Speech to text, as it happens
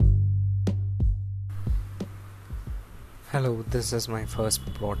Hello, this is my first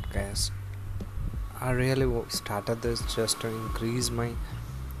broadcast. I really started this just to increase my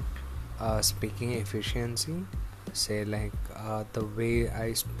speaking efficiency. Say, the way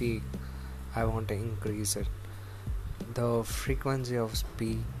I speak, I want to increase it. The frequency of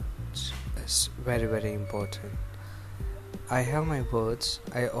speech is very, very important. I have my words,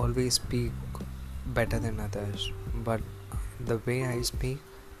 I always speak better than others, but the way I speak,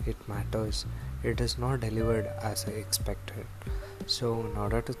 it matters. It is not delivered as I expected. So, in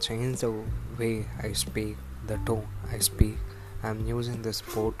order to change the way I speak, the tone I speak, I'm using this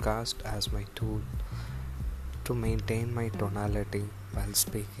podcast as my tool to maintain my tonality while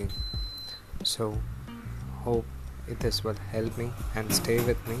speaking. So, hope this will help me and stay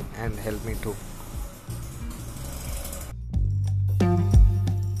with me and help me to